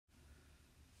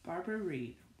Barbara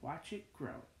Reid, Watch It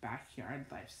Grow, Backyard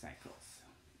Life Cycles.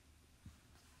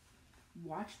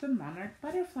 Watch the monarch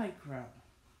butterfly grow.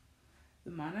 The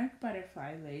monarch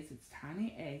butterfly lays its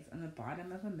tiny eggs on the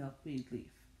bottom of a milkweed leaf.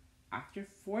 After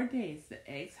 4 days, the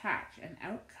eggs hatch and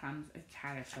out comes a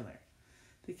caterpillar.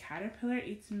 The caterpillar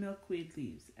eats milkweed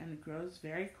leaves and grows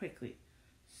very quickly.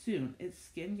 Soon, its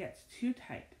skin gets too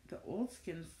tight. The old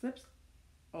skin slips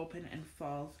open and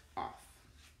falls off.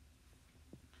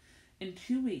 In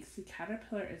 2 weeks, the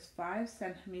caterpillar is 5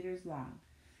 centimeters long.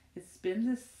 It spins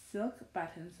a silk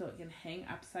button so it can hang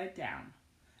upside down.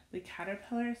 The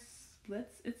caterpillar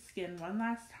splits its skin one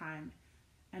last time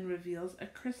and reveals a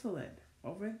chrysalid.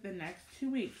 Over the next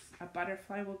 2 weeks, a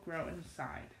butterfly will grow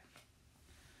inside.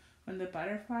 When the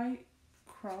butterfly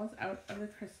crawls out of the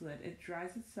chrysalid, it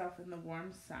dries itself in the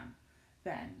warm sun.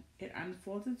 Then, it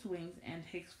unfolds its wings and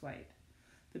takes flight.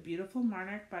 The beautiful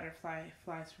monarch butterfly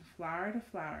flies from flower to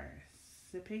flower,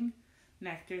 sipping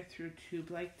nectar through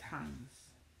tube-like tongues.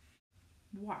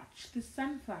 Watch the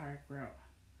sunflower grow.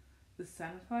 The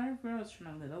sunflower grows from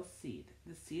a little seed.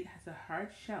 The seed has a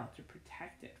hard shell to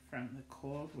protect it from the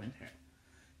cold winter.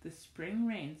 The spring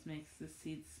rains makes the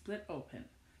seed split open.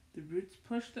 The roots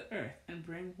push the earth and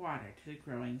bring water to the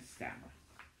growing stem.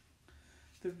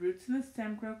 The roots in the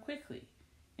stem grow quickly.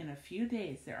 In a few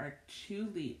days, there are 2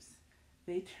 leaves.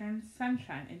 They turn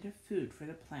sunshine into food for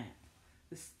the plant.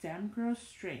 The stem grows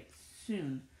straight.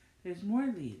 Soon, there's more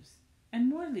leaves and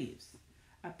more leaves.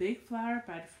 A big flower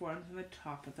bud forms on the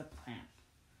top of the plant.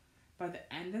 By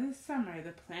the end of the summer,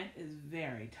 the plant is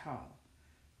very tall.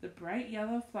 The bright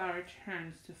yellow flower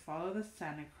turns to follow the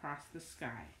sun across the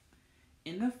sky.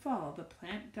 In the fall, the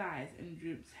plant dies and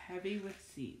droops heavy with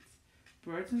seeds.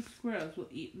 Birds and squirrels will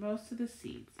eat most of the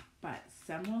seeds, but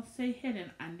some will stay hidden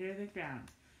under the ground.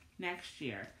 Next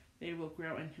year, they will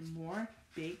grow into more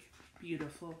big,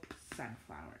 beautiful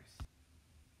sunflowers.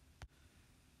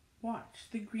 Watch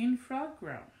the green frog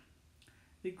grow.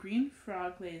 The green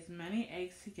frog lays many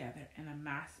eggs together in a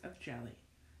mass of jelly.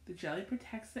 The jelly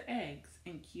protects the eggs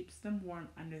and keeps them warm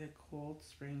under the cold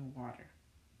spring water.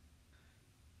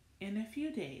 In a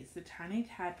few days, the tiny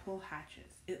tadpole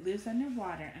hatches. It lives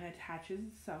underwater and attaches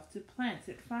itself to plants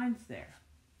it finds there.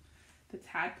 The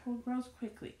tadpole grows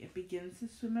quickly. It begins to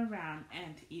swim around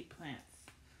and to eat plants.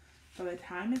 By the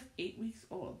time it's 8 weeks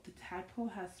old, the tadpole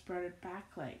has sprouted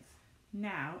back legs.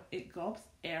 Now it gulps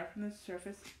air from the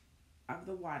surface of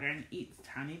the water and eats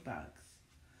tiny bugs.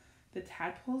 The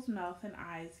tadpole's mouth and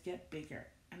eyes get bigger,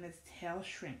 and its tail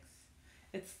shrinks.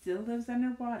 It still lives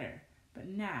underwater, but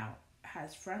now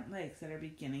has front legs that are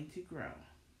beginning to grow.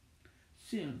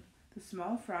 Soon, the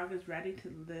small frog is ready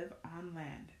to live on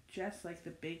land, just like the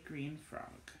big green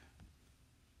frog.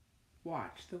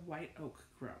 Watch the white oak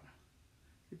grow.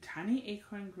 The tiny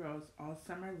acorn grows all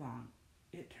summer long.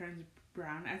 It turns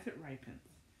brown as it ripens.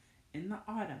 In the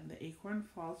autumn, the acorn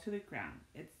falls to the ground.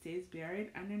 It stays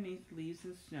buried underneath leaves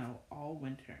and snow all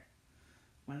winter.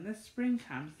 When the spring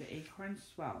comes, the acorn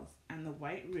swells and the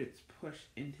white roots push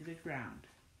into the ground.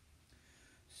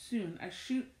 Soon, a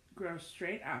shoot grows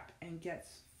straight up and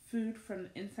gets food from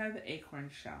the inside of the acorn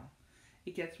shell.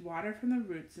 It gets water from the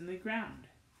roots in the ground.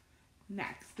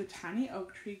 Next, the tiny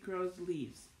oak tree grows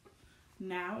leaves.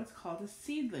 Now it's called a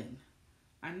seedling.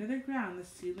 Under the ground, the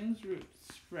seedling's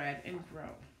roots spread and grow.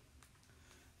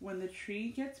 When the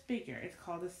tree gets bigger, it's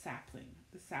called a sapling.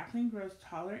 The sapling grows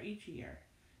taller each year.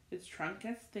 Its trunk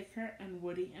gets thicker and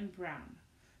woody and brown.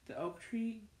 The oak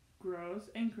tree grows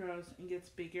and gets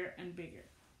bigger and bigger.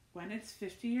 When it's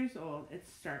 50 years old, it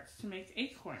starts to make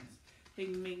acorns. The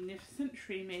magnificent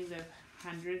tree may live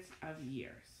hundreds of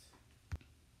years.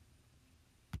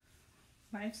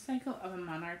 Life cycle of a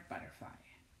monarch butterfly.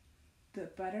 The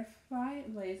butterfly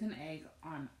lays an egg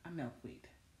on a milkweed.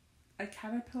 A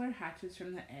caterpillar hatches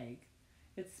from the egg.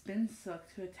 It spins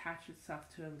silk to attach itself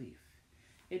to a leaf.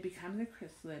 It becomes a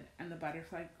chrysalid and the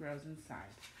butterfly grows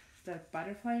inside. The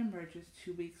butterfly emerges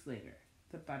 2 weeks later.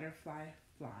 The butterfly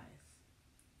flies.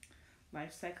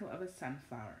 Life cycle of a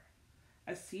sunflower.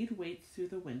 A seed waits through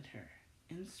the winter.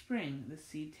 In spring, the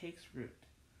seed takes root.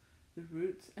 The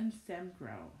roots and stem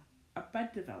grow. A bud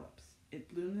develops.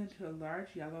 It blooms into a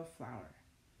large yellow flower.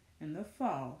 In the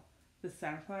fall, the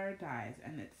sunflower dies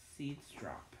and its seeds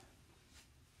drop.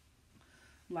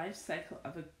 Life cycle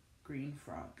of a green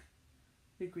frog.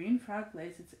 The green frog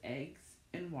lays its eggs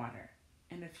in water.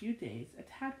 In a few days, a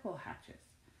tadpole hatches.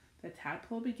 The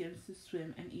tadpole begins to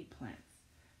swim and eat plants.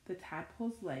 The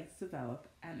tadpole's legs develop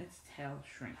and its tail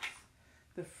shrinks.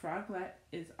 The froglet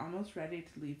is almost ready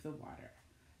to leave the water.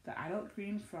 The adult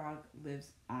green frog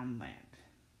lives on land.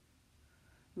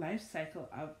 Life cycle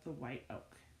of the white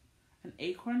oak. An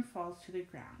acorn falls to the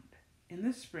ground. In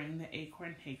the spring, the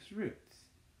acorn takes roots.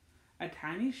 A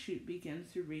tiny shoot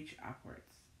begins to reach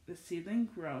upwards. The seedling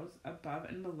grows above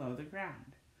and below the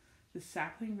ground. The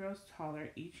sapling grows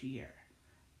taller each year.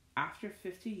 After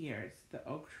 50 years, the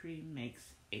oak tree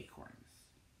makes acorns.